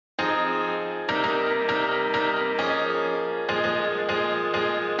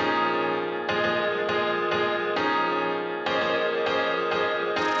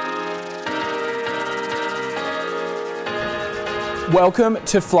Welcome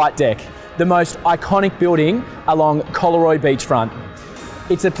to Flight Deck, the most iconic building along Collaroy Beachfront.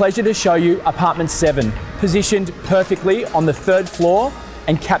 It's a pleasure to show you apartment 7, positioned perfectly on the 3rd floor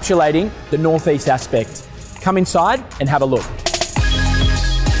and encapsulating the northeast aspect. Come inside and have a look.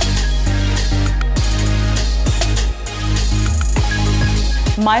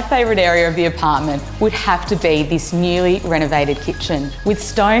 My favourite area of the apartment would have to be this newly renovated kitchen. With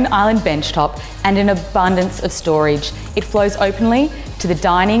stone island benchtop and an abundance of storage, it flows openly to the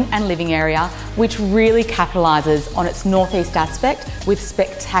dining and living area, which really capitalises on its northeast aspect with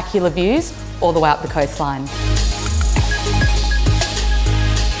spectacular views all the way up the coastline.